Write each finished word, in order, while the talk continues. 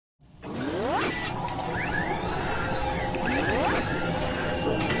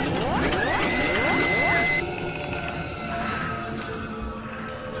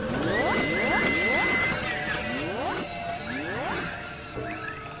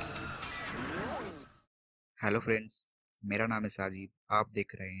Hello friends. मेरा नाम है साजिद। आप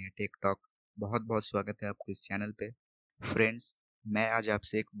देख रहे हैं टेक टॉक। बहुत बहुत स्वागत है आपको इस चैनल पे। फ्रेंड्स, मैं आज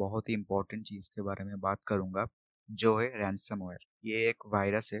आपसे एक बहुत ही इम्पोर्टेंट चीज़ के बारे में बात करूंगा, जो है रैंसमवेयर। ये एक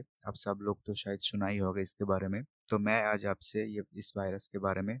वायरस है। आप सब लोग तो शायद सुना ही होगा इसके बारे में। तो मैं आज आपसे ये इस वायरस के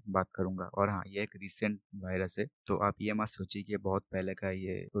बारे में बात करूंगा। और हाँ, ये एक रिसेंट वायरस है, तो आप ये मत सोचिए कि ये बहुत पहले का है,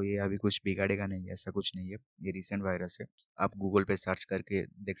 ये अभी कुछ बिगाड़ेगा नहीं, ऐसा कुछ नहीं है। ये रिसेंट वायरस है। आप गूगल पे सर्च करके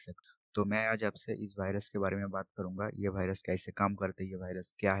देख सकते हैं। तो मैं आज आपसे इस वायरस के बारे में बात करूंगा। ये वायरस कैसे काम करते हैं, ये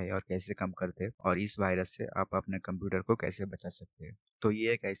वायरस क्या है और कैसे काम करते हैं, और इस वायरस से आप अपने कंप्यूटर को कैसे बचा सकते हैं। तो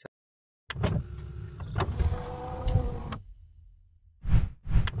ये एक ऐसा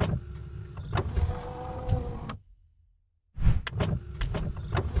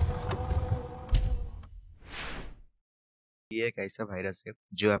ये एक ऐसा वायरस है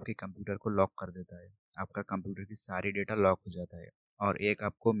जो आपके कंप्यूटर को लॉक कर देता है। आपका कंप्यूटर की सारी डेटा लॉक हो जाता है, और एक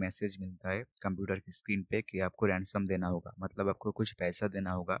आपको मैसेज मिलता है कंप्यूटर की स्क्रीन पे कि आपको रैंसम देना होगा, मतलब आपको कुछ पैसा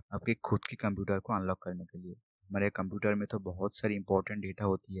देना होगा आपके खुद की कंप्यूटर को अनलॉक करने के लिए। हमारे कंप्यूटर में तो बहुत सारी इंपॉर्टेंट डेटा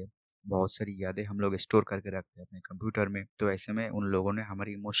होती है, बहुत सारी यादें हम लोग स्टोर करके रखते हैं अपने कंप्यूटर में। तो ऐसे में उन लोगों ने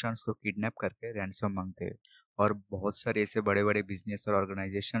हमारी इमोशंस को किडनैप करके रैंसम मांगते हैं। और बहुत सारे ऐसे बड़े बड़े बिजनेस और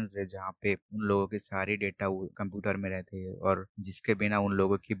ऑर्गेनाइजेशंस है जहाँ पे उन लोगों के सारे डेटा कंप्यूटर में रहते हैं, और जिसके बिना उन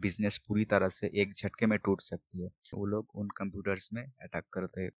लोगों की बिजनेस पूरी तरह से एक झटके में टूट सकती है। वो लोग उन कंप्यूटर्स में अटैक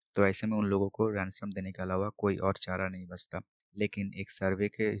करते हैं। तो ऐसे में उन लोगों को रैंसम देने के अलावा कोई और चारा नहीं बचता। लेकिन एक सर्वे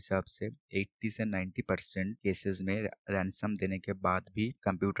के हिसाब से 80 से 90% केसेस में रैंसम देने के बाद भी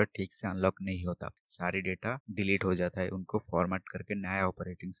कंप्यूटर ठीक से अनलॉक नहीं होता। सारी डेटा डिलीट हो जाता है, उनको फॉर्मेट करके नया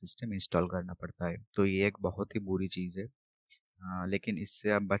ऑपरेटिंग सिस्टम इंस्टॉल करना पड़ता है। तो ये एक बहुत ही बुरी चीज़ है। हाँ, लेकिन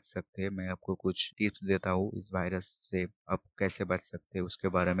इससे आप बच सकते हैं। मैं आपको कुछ टिप्स देता हूँ इस वायरस से आप कैसे बच सकते हैं उसके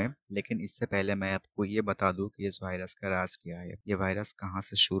बारे में। लेकिन इससे पहले मैं आपको ये बता दूं कि इस वायरस का राज क्या है, ये वायरस कहाँ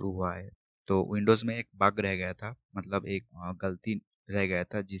से शुरू हुआ है। तो विंडोज़ में एक बग रह गया था, मतलब एक गलती रह गया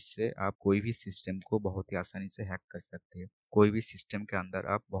था, जिससे आप कोई भी सिस्टम को बहुत ही आसानी से हैक कर सकते हैं। कोई भी सिस्टम के अंदर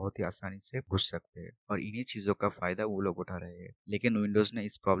आप बहुत ही आसानी से घुस सकते हैं, और इन्हीं चीज़ों का फायदा वो लोग उठा रहे हैं। लेकिन विंडोज़ ने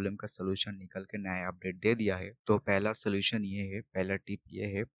इस प्रॉब्लम का सलूशन निकल के नया अपडेट दे दिया है। तो पहला सलूशन ये है, पहला टिप ये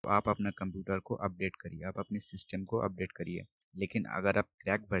है, तो आप अपना कंप्यूटर को अपडेट करिए, आप अपने सिस्टम को अपडेट करिए। लेकिन अगर आप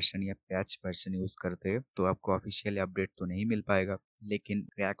क्रैक वर्जन या पैच वर्जन यूज़ करते हैं तो आपको ऑफिशियल अपडेट तो नहीं मिल पाएगा। लेकिन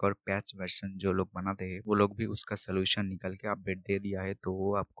क्रैक और पैच वर्जन जो लोग बनाते हैं वो लोग भी उसका सलूशन निकल के अपडेट दे दिया है। तो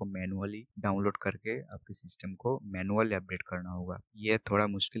वो आपको मैनुअली डाउनलोड करके आपके सिस्टम को मैनुअली अपडेट करना होगा। ये थोड़ा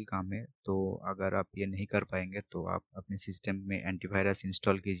मुश्किल काम है। तो अगर आप ये नहीं कर पाएंगे तो आप अपने सिस्टम में एंटीवायरस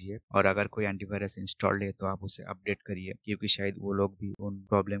इंस्टॉल कीजिए, और अगर कोई एंटीवायरस इंस्टॉल्ड है तो आप उसे अपडेट करिए, क्योंकि शायद वो लोग भी उन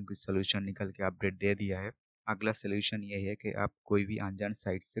प्रॉब्लम की सलूशन निकल के अपडेट दे दिया है। अगला सलूशन ये है कि आप कोई भी अनजान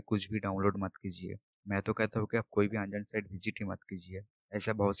साइट से कुछ भी डाउनलोड मत कीजिए। मैं तो कहता हूँ कि आप कोई भी अनजान साइट विजिट ही मत कीजिए।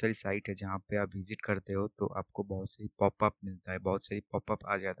 ऐसा बहुत सारी साइट है जहाँ पे आप विजिट करते हो तो आपको बहुत सारी पॉपअप मिलता है, बहुत सारी पॉपअप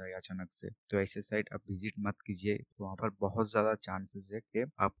आ जाता है अचानक से। तो ऐसे साइट आप विजिट मत कीजिए, तो वहाँ पर बहुत ज़्यादा चांसेस है कि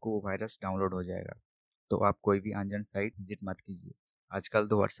आपको वो वायरस डाउनलोड हो जाएगा। तो आप कोई भी अनजान साइट विजिट मत कीजिए। आजकल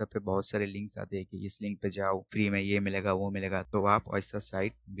तो व्हाट्सएप पे बहुत सारे लिंक्स आते हैं कि इस लिंक पे जाओ, फ्री में ये मिलेगा वो मिलेगा। तो आप ऐसा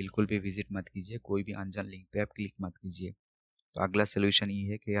साइट बिल्कुल भी विजिट मत कीजिए, कोई भी अनजान लिंक पे आप क्लिक मत कीजिए। तो अगला सॉल्यूशन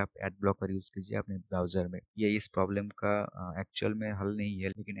ये है कि आप एड ब्लॉकर यूज़ कीजिए अपने ब्राउज़र में। ये इस प्रॉब्लम का एक्चुअल में हल नहीं है,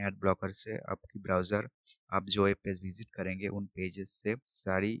 लेकिन एड ब्लॉकर से आपकी ब्राउज़र, आप जो वेब पेज विजिट करेंगे उन पेजेस से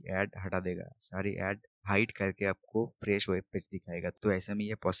सारी ऐड हटा देगा, सारी ऐड हाइड करके आपको फ्रेश वेब पेज दिखाएगा। तो ऐसे में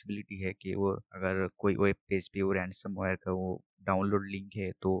ये पॉसिबिलिटी है कि वो, अगर कोई वेब पेज पे वो रैंसमवेयर का वो डाउनलोड लिंक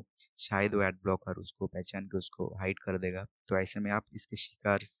है तो शायद वो एड ब्लॉकर उसको पहचान के उसको हाइड कर देगा। तो ऐसे में आप इसके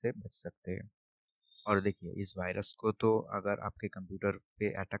शिकार से बच सकते हैं। और देखिए, इस वायरस को तो अगर आपके कंप्यूटर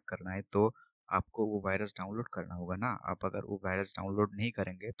पे अटैक करना है तो आपको वो वायरस डाउनलोड करना होगा ना। आप अगर वो वायरस डाउनलोड नहीं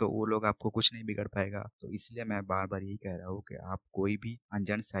करेंगे तो वो लोग आपको कुछ नहीं बिगड़ पाएगा। तो इसलिए मैं बार बार यही कह रहा हूँ कि आप कोई भी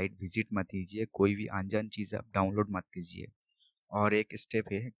अनजान साइट विजिट मत कीजिए, कोई भी अनजान चीज़ आप डाउनलोड मत कीजिए। और एक स्टेप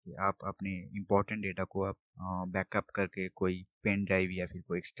है कि आप अपने इम्पोर्टेंट डेटा को आप बैकअप करके कोई पेन ड्राइव या फिर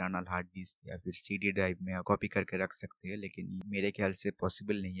कोई एक्सटर्नल हार्ड डिस्क या फिर सीडी ड्राइव में आप कॉपी करके रख सकते हैं। लेकिन मेरे ख्याल से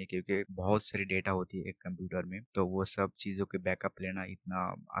पॉसिबल नहीं है, क्योंकि बहुत सारी डेटा होती है एक कंप्यूटर में, तो वो सब चीज़ों के बैकअप लेना इतना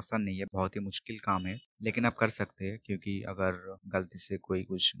आसान नहीं है, बहुत ही मुश्किल काम है। लेकिन आप कर सकते हैं, क्योंकि अगर गलती से कोई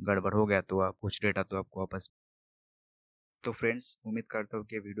कुछ गड़बड़ हो गया तो आप कुछ डेटा तो आपको वापस। तो फ्रेंड्स, उम्मीद करता हूँ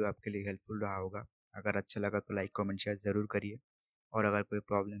कि वीडियो आपके लिए हेल्पफुल रहा होगा। अगर अच्छा लगा तो लाइक कमेंट शेयर ज़रूर करिए। और अगर कोई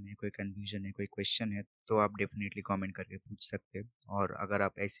प्रॉब्लम है, कोई कन्फ्यूजन है, कोई क्वेश्चन है, तो आप डेफिनेटली कमेंट करके पूछ सकते हैं। और अगर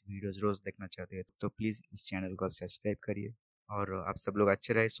आप ऐसी वीडियोस रोज़ देखना चाहते हैं तो प्लीज़ इस चैनल को आप सब्सक्राइब करिए। और आप सब लोग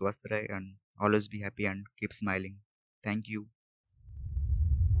अच्छे रहे, स्वस्थ रहे, and always be happy and keep smiling. Thank you.